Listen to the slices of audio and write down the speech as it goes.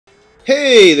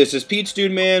Hey, this is Pete's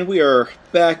Dude Man. We are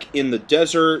back in the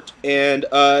desert, and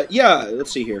yeah,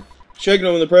 let's see here. Checking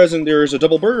over the present, there's a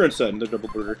double burger inside. Another double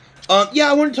burger.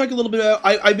 Yeah, I want to talk a little bit about.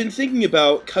 I've been thinking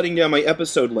about cutting down my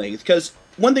episode length because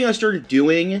one thing I started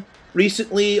doing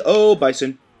recently. Oh,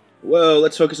 bison. Whoa,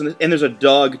 let's focus on this. And there's a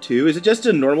dog too. Is it just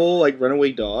a normal like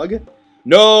runaway dog?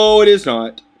 No, it is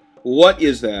not. What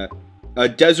is that? A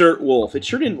desert wolf. It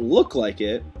sure didn't look like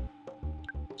it.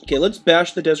 Okay, let's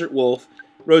bash the desert wolf.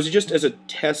 Rosie, just as a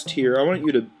test here, I want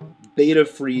you to beta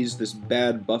freeze this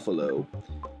bad buffalo.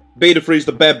 Beta freeze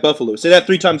the bad buffalo. Say that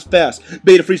 3 times fast.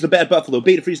 Beta freeze the bad buffalo.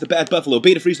 Beta freeze the bad buffalo.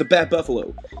 Beta freeze the bad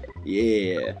buffalo.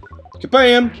 Yeah.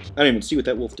 Kabam! I didn't even see what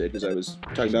that wolf did because I was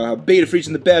talking about how beta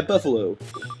freezing the bad buffalo.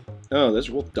 Oh, this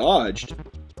wolf dodged.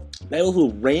 That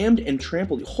wolf rammed and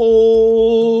trampled. Holy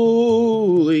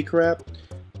crap.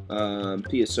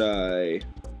 PSI.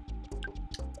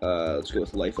 Let's go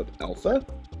with Life Up Alpha.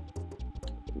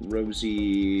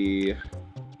 Rosie.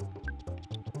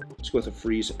 Let's go with a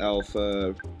Freeze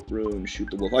Alpha. Rune, shoot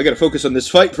the wolf. I gotta focus on this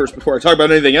fight first before I talk about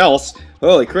anything else.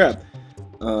 Holy crap.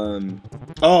 Oh,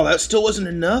 that still wasn't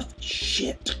enough?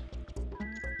 Shit.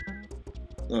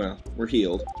 Oh well, we're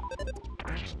healed.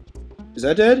 Is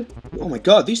that dead? Oh my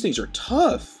god, these things are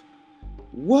tough.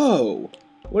 Whoa.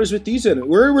 What is with these enemies?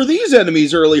 Where were these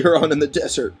enemies earlier on in the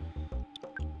desert?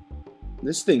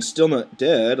 This thing's still not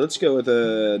dead. Let's go with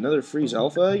another Freeze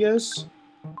Alpha, I guess.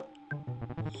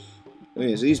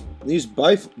 Anyways, these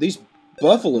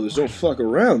buffaloes don't fuck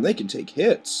around. They can take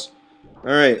hits.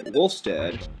 Alright, wolf's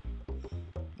dead.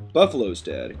 Buffalo's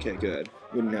dead. Okay, good.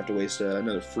 We didn't have to waste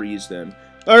another freeze then.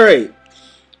 Alright.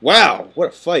 Wow, what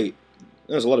a fight.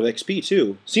 That was a lot of XP,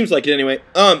 too. Seems like it anyway.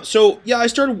 So, yeah, I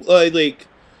started, like...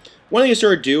 One thing I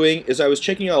started doing is I was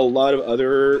checking out a lot of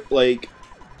other, like...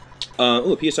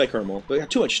 oh, PSI caramel. But I got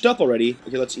too much stuff already.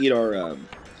 Okay, let's eat our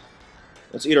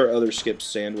other skip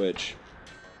sandwich.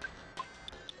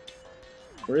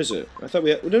 Where is it? I thought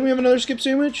didn't we have another skip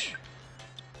sandwich?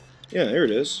 Yeah, there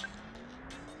it is.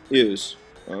 Use.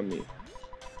 Omni.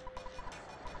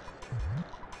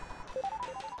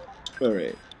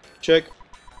 Alright. Check.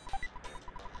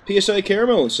 PSI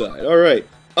caramel inside. Alright.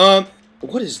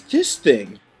 What is this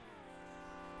thing?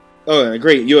 Oh,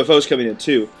 great. UFOs coming in,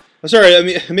 too. I'm sorry, I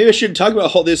mean, maybe I shouldn't talk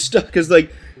about all this stuff, because,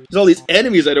 like, there's all these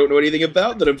enemies I don't know anything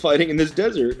about that I'm fighting in this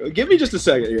desert. Give me just a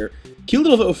second here. Cute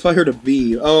little fired a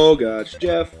bee. Oh, gosh.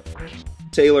 Jeff,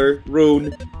 Taylor,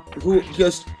 Rune, who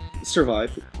just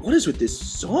survived. What is with this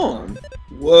song?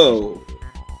 Whoa.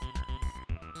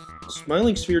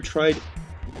 Smiling Sphere tried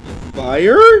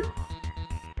fire?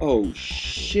 Oh,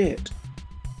 shit.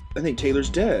 I think Taylor's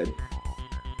dead.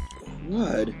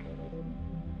 What?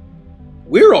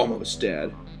 We're almost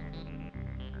dead.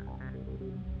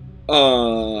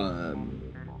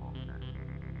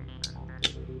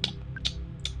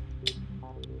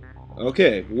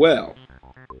 Okay, well.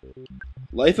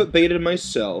 Life Up Beta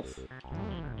myself.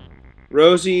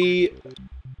 Rosie...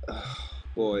 Oh,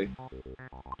 boy.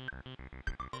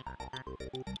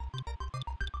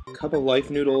 Cup of life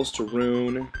noodles to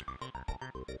Rune.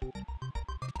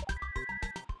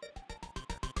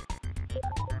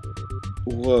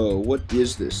 Whoa, what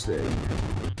is this thing?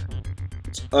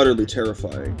 It's utterly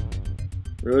terrifying.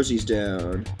 Rosie's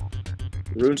down.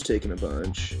 Rune's taking a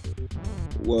bunch.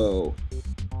 Whoa.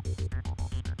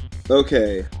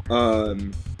 Okay, I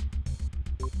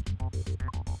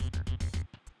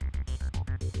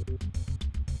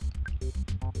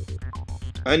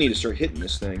need to start hitting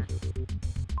this thing.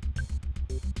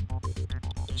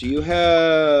 Do you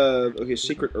have... Okay,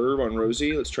 secret herb on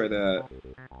Rosie? Let's try that.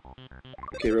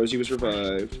 Okay, Rosie was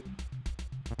revived.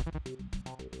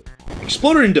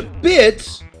 Exploded into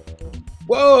bits?!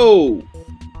 Whoa!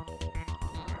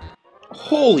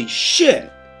 Holy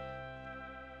shit!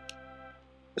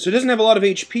 So it doesn't have a lot of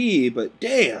HP, but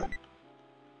damn!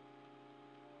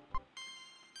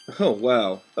 Oh,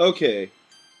 wow. Okay.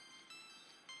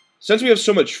 Since we have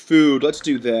so much food, let's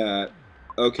do that.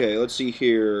 Okay, let's see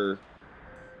here.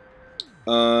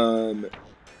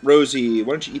 Rosie,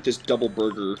 why don't you eat this double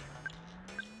burger?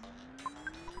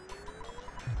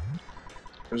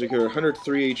 There's like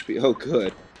 103 HP. Oh,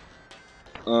 good.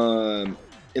 And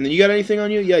then you got anything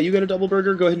on you? Yeah, you got a double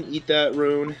burger? Go ahead and eat that,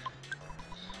 Rune.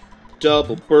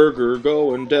 Double burger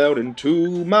going down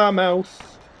into my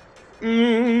mouth.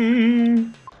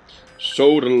 Mmm.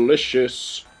 So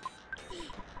delicious.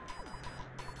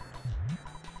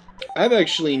 I've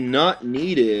actually not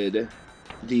needed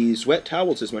these wet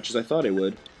towels as much as I thought I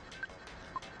would.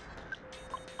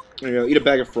 There you go. Eat a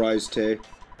bag of fries, Tay.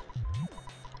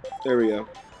 There we go.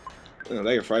 Oh,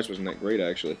 that your fries wasn't that great,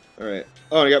 actually. Alright.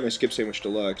 Oh, I got my skip sandwich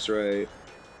deluxe, right.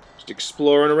 Just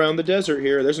exploring around the desert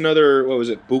here. There's another, what was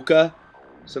it, Buka?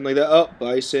 Something like that. Oh,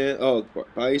 bison. Oh,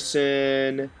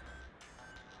 bison.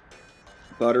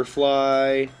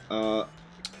 Butterfly.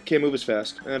 Can't move as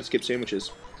fast. I had to skip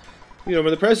sandwiches. You know,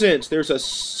 for the presents, there's a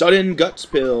sudden guts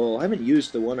pill. I haven't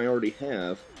used the one I already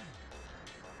have.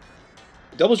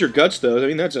 It doubles your guts, though. I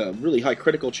mean, that's a really high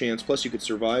critical chance. Plus, you could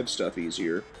survive stuff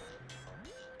easier.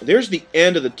 There's the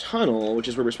end of the tunnel, which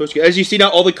is where we're supposed to go. As you see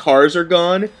now, all the cars are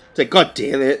gone. It's like, god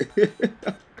damn it.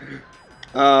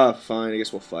 Fine. I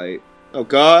guess we'll fight. Oh,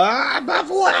 god.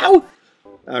 Buffalo!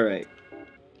 Alright.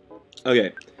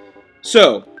 Okay.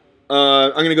 So,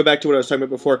 I'm going to go back to what I was talking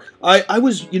about before. I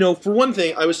was, you know, for one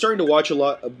thing, I was starting to watch a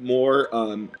lot more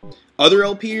other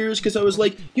LPers, because I was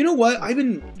like, you know what, I've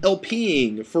been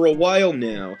LPing for a while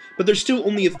now, but there's still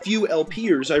only a few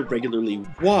LPers I regularly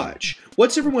watch.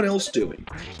 What's everyone else doing?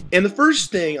 And the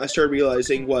first thing I started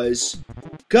realizing was,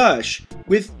 gosh,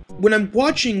 when I'm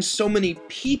watching so many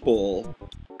people,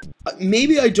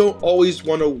 maybe I don't always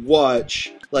want to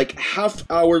watch like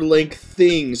half-hour length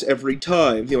things every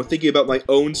time, you know, thinking about my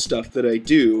own stuff that I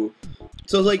do.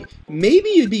 So I was like, maybe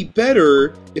it'd be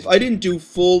better if I didn't do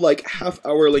full, like,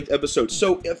 half-hour length episodes.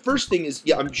 So, first thing is,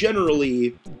 yeah, I'm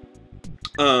generally,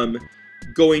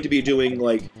 going to be doing,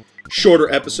 like, shorter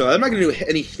episodes. I'm not gonna do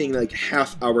anything, like,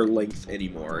 half-hour length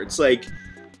anymore. It's like,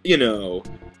 you know,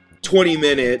 20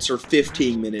 minutes or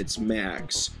 15 minutes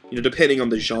max, you know, depending on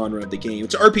the genre of the game.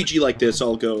 It's an RPG like this,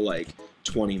 I'll go, like,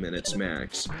 20 minutes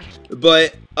max.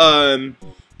 But, the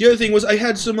other thing was I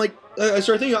had some, like, I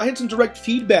started thinking, I had some direct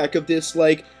feedback of this,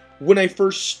 like, when I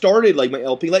first started, like, my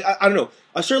LP. Like, I don't know,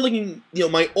 I started looking, you know,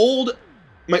 my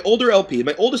older LP,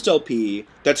 my oldest LP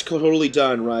that's totally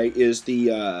done, right, is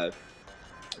the,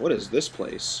 what is this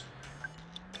place?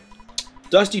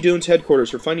 Dusty Dunes headquarters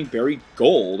for finding buried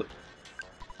gold.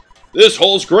 This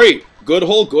hole's great! Good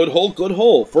hole, good hole, good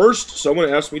hole. First,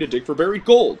 someone asked me to dig for buried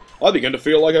gold. I began to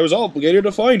feel like I was obligated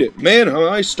to find it. Man, how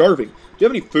am I starving? Do you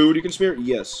have any food you can spare?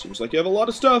 Yes. Seems like you have a lot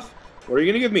of stuff. What are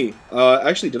you gonna give me?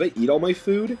 Actually, did I eat all my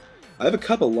food? I have a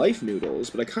cup of life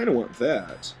noodles, but I kind of want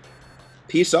that.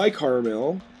 PSI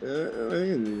caramel.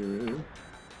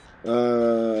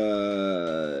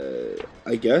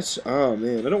 I guess. Oh,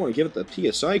 man. I don't want to give it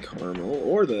the PSI caramel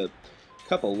or the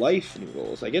cup of life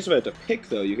noodles. I guess if I had to pick,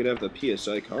 though, you could have the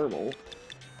PSI caramel.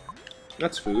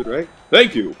 That's food, right?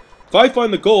 Thank you. If I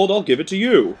find the gold, I'll give it to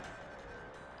you.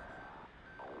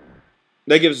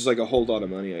 That gives us, like, a whole lot of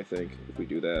money, I think, if we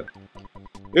do that.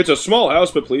 It's a small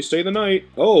house, but please stay the night.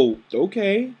 Oh,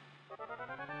 okay.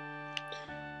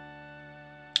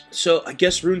 So, I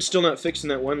guess Rune's still not fixing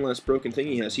that one last broken thing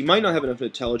he has. He might not have enough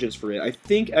intelligence for it. I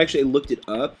think, actually, I looked it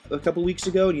up a couple weeks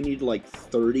ago, and you need, like,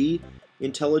 30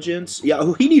 intelligence. Yeah,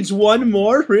 oh, he needs one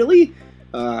more? Really?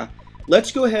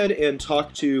 Let's go ahead and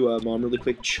talk to Mom really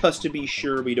quick, just to be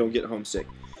sure we don't get homesick.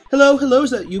 Hello, hello,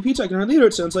 is that you, Pete? I can hardly hear.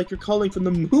 It sounds like you're calling from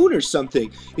the moon or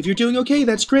something. If you're doing okay,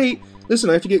 that's great. Listen,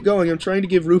 I have to get going. I'm trying to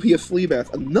give Ruby a flea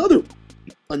bath. Another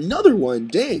one,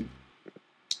 dang.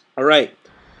 Alright.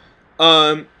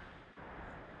 But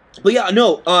yeah,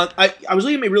 no, I was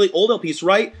looking at my really old LPs,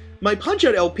 right? My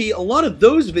Punch-Out LP, a lot of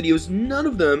those videos, none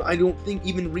of them, I don't think,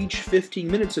 even reach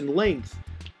 15 minutes in length.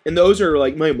 And those are,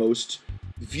 like, my most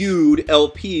viewed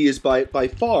LPs by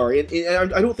far. And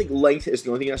I don't think length is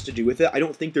the only thing that has to do with it. I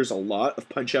don't think there's a lot of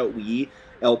Punch-Out Wii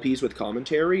LPs with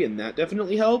commentary, and that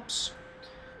definitely helps.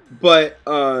 But,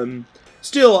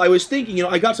 still, I was thinking, you know,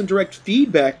 I got some direct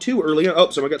feedback, too, early on. Oh,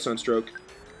 someone got sunstroke.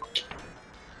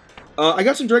 I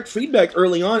got some direct feedback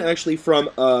early on, actually,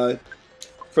 from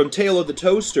Tale of the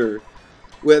Toaster,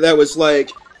 where that was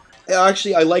like,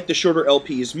 actually, I like the shorter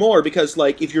LPs more, because,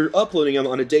 like, if you're uploading them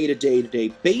on a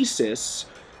day-to-day basis,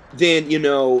 then, you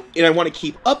know, and I want to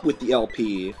keep up with the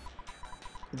LP,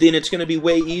 then it's going to be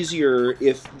way easier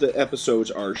if the episodes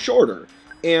are shorter.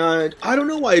 And I don't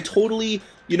know why, I totally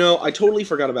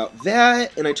forgot about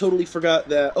that, and I totally forgot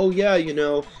that, oh yeah, you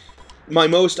know, my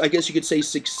most, I guess you could say,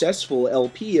 successful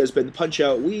LP has been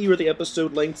Punch-Out Wii, where the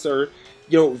episode lengths are,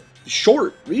 you know,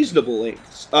 short, reasonable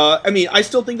lengths. I mean, I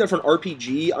still think that for an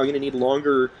RPG, I'm going to need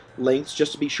longer lengths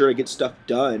just to be sure I get stuff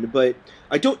done, but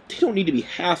they don't need to be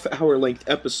half-hour length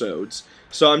episodes,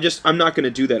 so I'm not going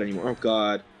to do that anymore. Oh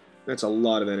god, that's a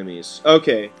lot of enemies.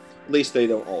 Okay, at least they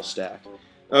don't all stack.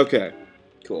 Okay,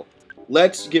 cool.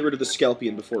 Let's get rid of the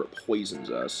Scalpion before it poisons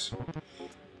us.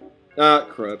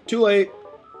 Crap. Too late.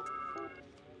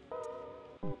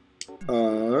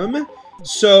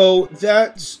 So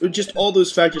that's just all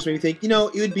those factors made me think,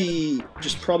 it would be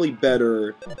just probably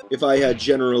better if I had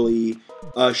generally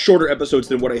shorter episodes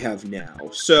than what I have now.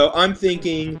 So I'm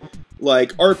thinking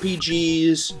like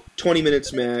RPGs, 20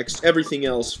 minutes max, everything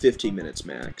else 15 minutes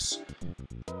max.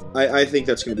 I think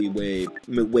that's going to be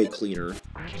way cleaner.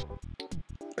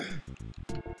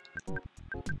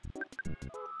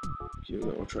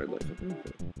 I'll try life.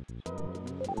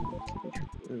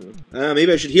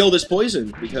 Maybe I should heal this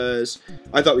poison, because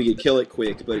I thought we could kill it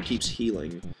quick, but it keeps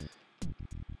healing.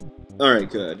 Alright,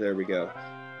 good. There we go.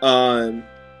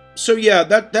 So yeah,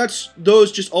 that's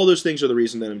all those things are the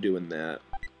reason that I'm doing that.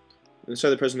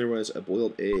 Inside the present there was a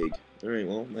boiled egg. Alright,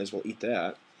 well, might as well eat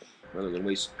that, rather than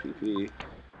waste PP.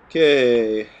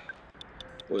 Okay.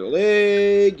 Boiled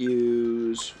egg,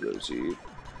 use Rosie.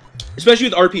 Especially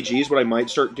with RPGs, what I might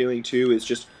start doing, too, is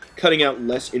just cutting out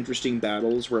less interesting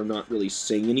battles where I'm not really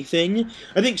saying anything.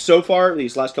 I think so far,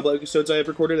 these last couple episodes I have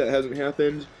recorded, that hasn't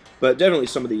happened. But definitely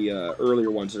some of the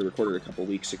earlier ones that I recorded a couple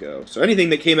weeks ago. So anything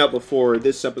that came out before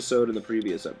this episode and the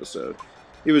previous episode.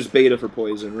 It was beta for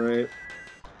Poison, right?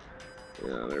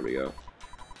 Yeah, there we go.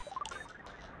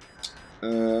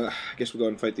 I guess we'll go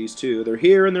and fight these two. They're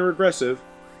here and they're aggressive.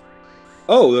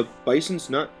 Oh, the bison's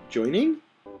not joining?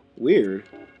 Weird.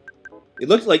 It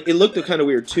looked kind of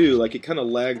weird too, like it kind of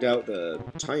lagged out the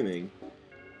timing.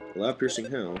 Loud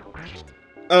piercing hell.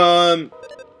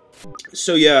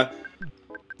 So yeah.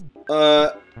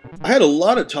 I had a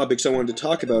lot of topics I wanted to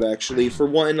talk about, actually. For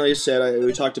one, like I said,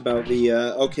 we talked about the,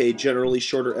 okay, generally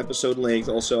shorter episode length.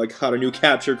 Also, I got a new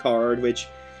capture card, which,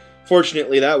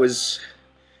 fortunately, that was,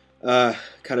 kind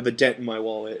of a dent in my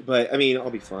wallet. But, I mean, I'll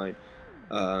be fine.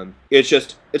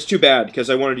 It's too bad, because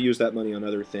I wanted to use that money on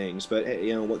other things. But,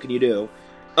 hey, what can you do?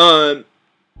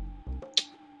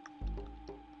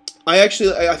 I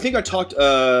think I talked,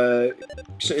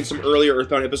 in some earlier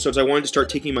EarthBound episodes, I wanted to start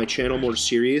taking my channel more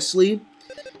seriously.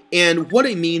 And what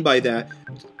I mean by that,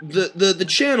 the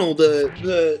channel,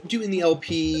 the doing the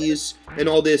LPs and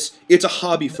all this, it's a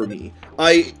hobby for me.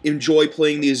 I enjoy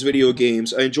playing these video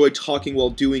games. I enjoy talking while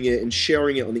doing it and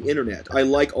sharing it on the internet. I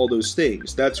like all those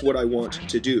things. That's what I want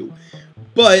to do.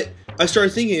 But I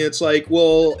started thinking, it's like,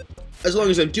 well, as long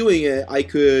as I'm doing it, I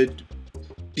could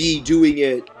be doing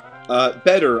it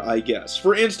better, I guess.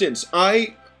 For instance,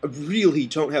 I really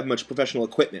don't have much professional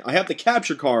equipment. I have the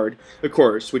capture card, of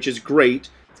course, which is great.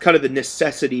 It's kind of the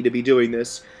necessity to be doing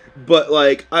this. But,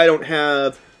 like, I don't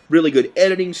have really good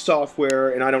editing software,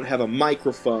 and I don't have a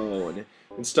microphone,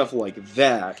 and stuff like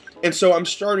that. And so I'm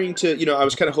starting to, I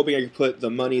was kind of hoping I could put the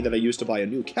money that I used to buy a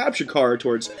new capture card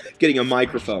towards getting a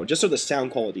microphone, just so the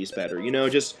sound quality is better,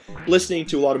 just listening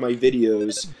to a lot of my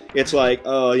videos, it's like,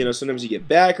 oh, sometimes you get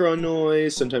background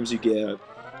noise, sometimes you get,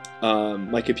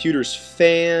 my computer's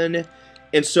fan,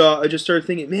 and so I just started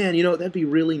thinking, man, that'd be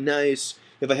really nice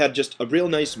if I had just a real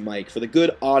nice mic for the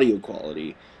good audio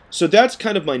quality. So that's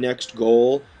kind of my next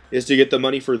goal, is to get the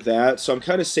money for that, so I'm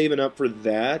kind of saving up for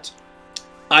that.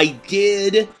 I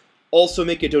did also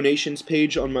make a donations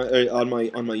page on my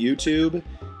YouTube,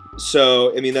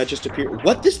 so I mean that just appeared.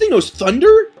 What? This thing knows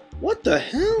thunder? What the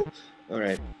hell? All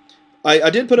right, I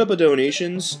did put up a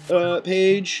donations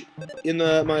page in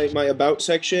my about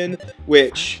section,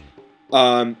 which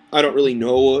I don't really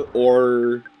know,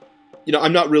 or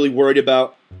I'm not really worried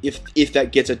about if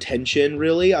that gets attention.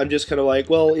 Really, I'm just kind of like,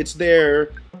 well, it's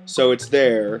there. So it's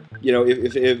there,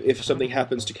 if something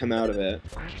happens to come out of it.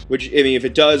 Which, I mean, if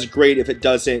it does, great. If it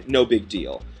doesn't, no big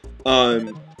deal.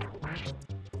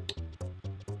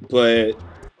 But,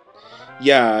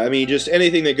 yeah, I mean, just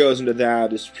anything that goes into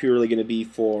that is purely going to be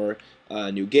for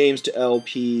new games to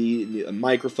LP, a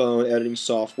microphone, editing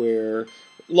software,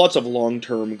 lots of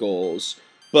long-term goals.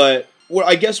 But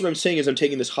I guess what I'm saying is I'm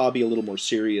taking this hobby a little more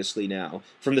seriously now,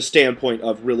 from the standpoint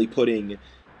of really putting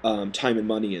time and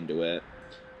money into it.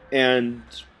 And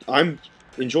I'm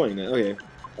enjoying it. Okay.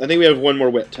 I think we have one more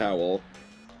wet towel.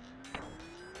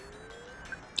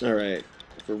 Alright.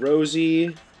 For Rosie.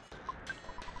 Do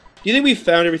you think we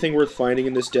found everything worth finding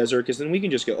in this desert? Because then we can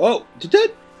just go... Oh! Did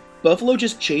that buffalo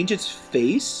just change its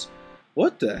face?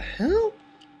 What the hell?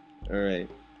 Alright.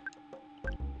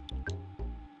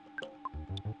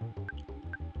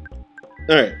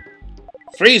 Alright.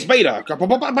 Freeze beta!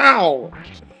 Bow!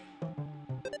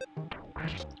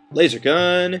 Laser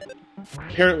gun.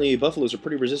 Apparently, buffaloes are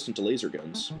pretty resistant to laser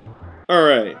guns.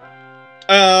 Alright.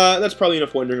 That's probably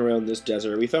enough wandering around this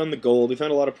desert. We found the gold, we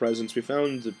found a lot of presents, we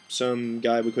found some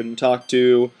guy we couldn't talk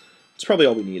to. It's probably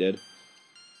all we needed.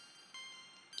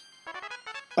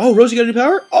 Oh, Rosie got a new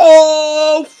power?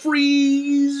 Oh,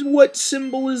 freeze! What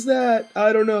symbol is that?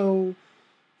 I don't know.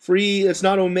 Free, it's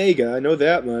not Omega, I know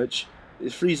that much.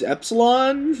 Freeze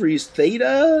epsilon? Freeze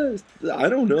theta? I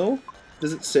don't know.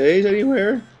 Does it say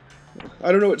anywhere?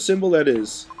 I don't know what symbol that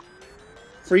is.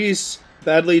 Freeze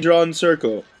badly drawn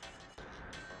circle.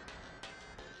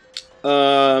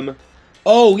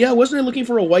 Oh, yeah, wasn't I looking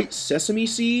for a white sesame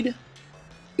seed?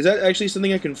 Is that actually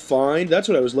something I can find? That's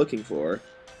what I was looking for.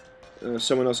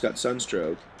 Someone else got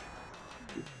sunstroke.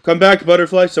 Come back,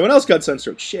 butterfly. Someone else got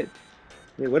sunstroke. Shit.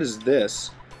 Wait, what is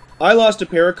this? I lost a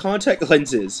pair of contact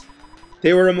lenses.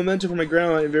 They were a memento for my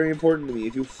grandma and very important to me.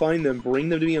 If you find them, bring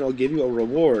them to me and I'll give you a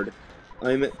reward.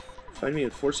 Find me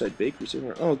at Forsyth Bakery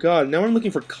somewhere. Oh god, now I'm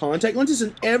looking for contact lenses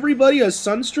and everybody has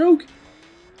sunstroke?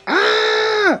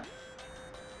 Ah!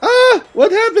 Ah!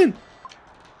 What happened?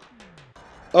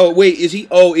 Oh, wait, is he...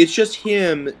 Oh, it's just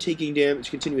him taking damage,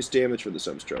 continuous damage for the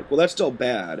sunstroke. Well, that's still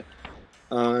bad.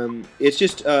 It's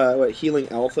just, what, healing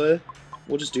alpha?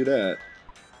 We'll just do that.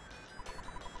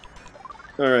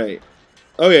 Alright.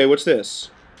 Okay, what's this?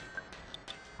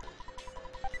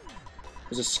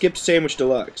 There's a skipped sandwich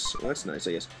deluxe. Well, that's nice,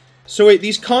 I guess. So wait,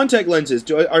 these contact lenses,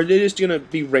 are they just gonna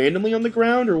be randomly on the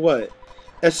ground, or what?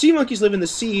 As sea monkeys live in the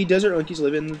sea, desert monkeys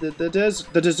live in the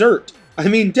desert. I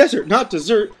mean desert, not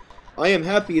dessert. I am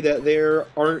happy that there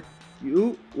aren't...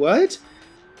 You? What?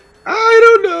 I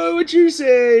don't know what you're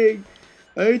saying.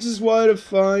 I just want to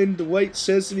find the white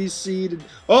sesame seed. And...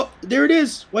 Oh, there it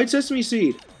is! White sesame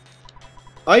seed.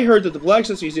 I heard that the black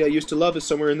sesame seed I used to love is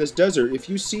somewhere in this desert. If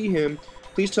you see him,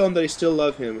 please tell him that I still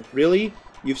love him. Really?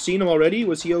 You've seen him already?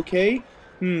 Was he okay?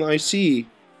 I see.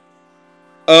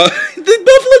 The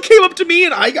buffalo came up to me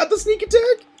and I got the sneak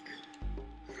attack?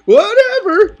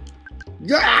 Whatever!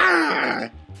 Ah!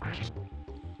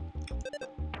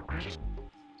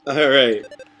 Alright.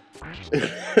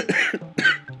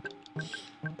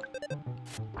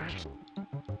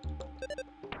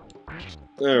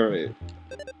 Alright.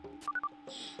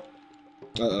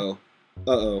 Uh-oh.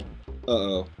 Uh-oh.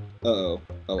 Uh-oh. Uh-oh.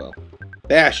 Oh well.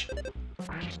 Bash!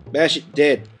 Bash it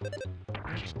dead.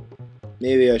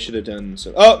 Maybe I should have done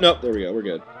so. Oh, no, there we go. We're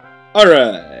good.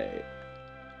 Alright.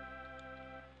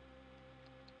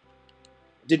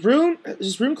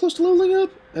 Is Rune close to leveling up?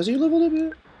 Has he leveled up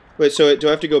yet? Wait, so do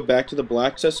I have to go back to the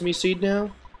black sesame seed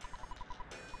now?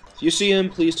 If you see him,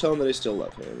 please tell him that I still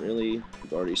love him. Really?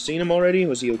 You've already seen him already?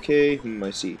 Was he okay? I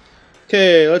see.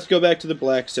 Okay, let's go back to the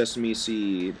black sesame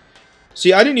seed.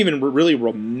 See, I didn't even really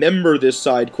remember this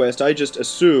side quest. I just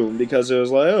assumed because it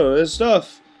was like, oh, this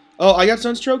stuff. Oh, I got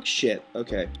sunstroke? Shit.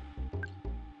 Okay.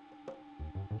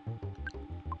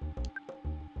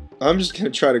 I'm just gonna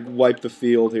try to wipe the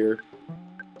field here.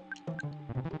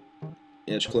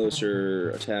 Inch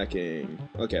closer, attacking.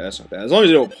 Okay, that's not bad. As long as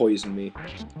they don't poison me.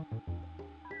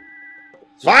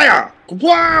 Fire!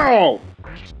 Wow!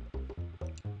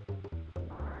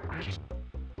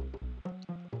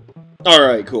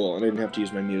 Alright, cool. I didn't have to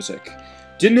use my music.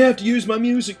 Didn't have to use my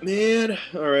music, man.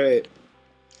 Alright.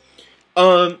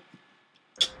 Oh,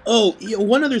 yeah,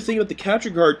 one other thing about the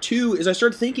capture card, too, is I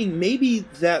started thinking maybe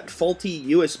that faulty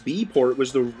USB port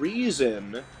was the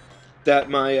reason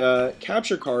that my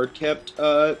capture card kept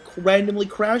randomly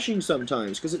crashing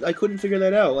sometimes, because I couldn't figure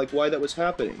that out, like why that was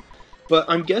happening. But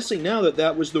I'm guessing now that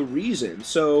that was the reason,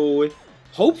 so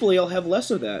hopefully I'll have less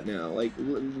of that now, like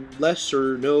less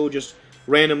or no, just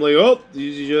randomly, oh,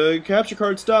 the capture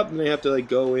card stopped, and they have to like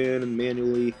go in and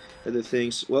manually edit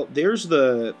things. Well, there's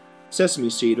the sesame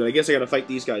seed, but I guess I gotta fight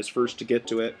these guys first to get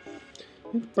to it.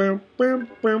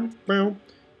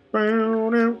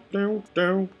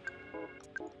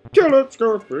 Kill it,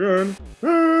 Scorpion!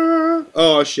 Ah!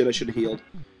 Oh shit, I should have healed.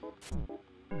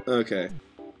 Okay.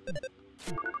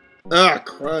 Ah,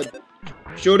 crud.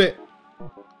 Shoot it.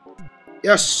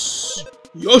 Yes!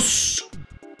 Yes!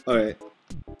 Alright.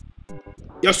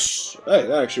 Yes! Hey,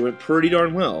 that actually went pretty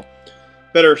darn well.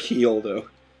 Better heal, though.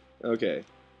 Okay.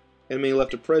 Enemy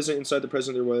left a present. Inside the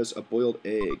present there was a boiled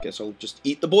egg. Guess I'll just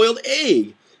eat the boiled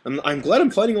egg! I'm glad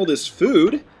I'm fighting all this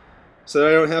food, so that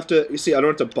I don't have to... You see, I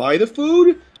don't have to buy the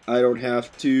food. I don't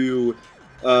have to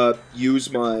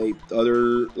use my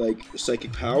other, like,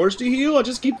 psychic powers to heal. I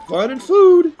just keep finding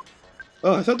food.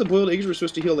 Oh, I thought the boiled eggs were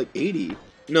supposed to heal, like, 80.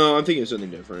 No, I'm thinking of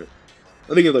something different.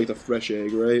 I'm thinking of, like, the fresh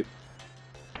egg, right?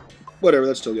 Whatever,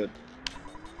 that's still good.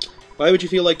 Why would you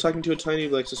feel like talking to a tiny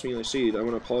black sesame seed? I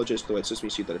want to apologize to the white sesame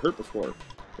seed that I hurt before.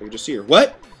 I can just see her.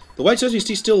 What? The white sesame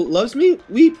seed still loves me?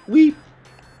 Weep, weep.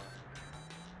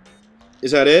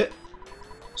 Is that it?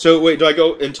 So, wait, do I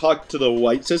go and talk to the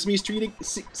white sesame street?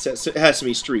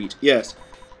 Sesame street, yes.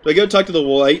 Do I go talk to the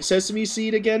white sesame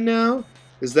seed again now?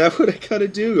 Is that what I gotta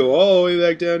do? Go all the way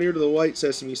back down here to the white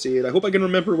sesame seed. I hope I can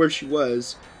remember where she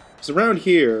was. It's around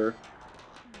here,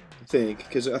 I think,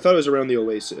 because I thought it was around the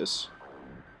oasis.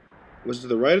 Was it to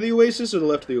the right of the oasis or the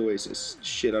left of the oasis?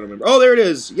 Shit, I don't remember. Oh, there it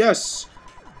is! Yes!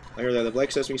 I heard that the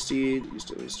black sesame seed used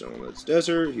to stone on this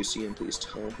desert. If you see him, please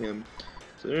tell him.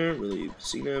 So there, really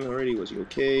seen him already? Was he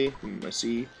okay? I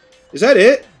see. Is that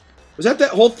it? Was that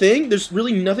whole thing? There's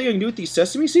really nothing I can do with these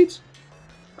sesame seeds?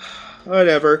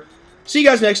 Whatever. See you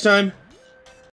guys next time.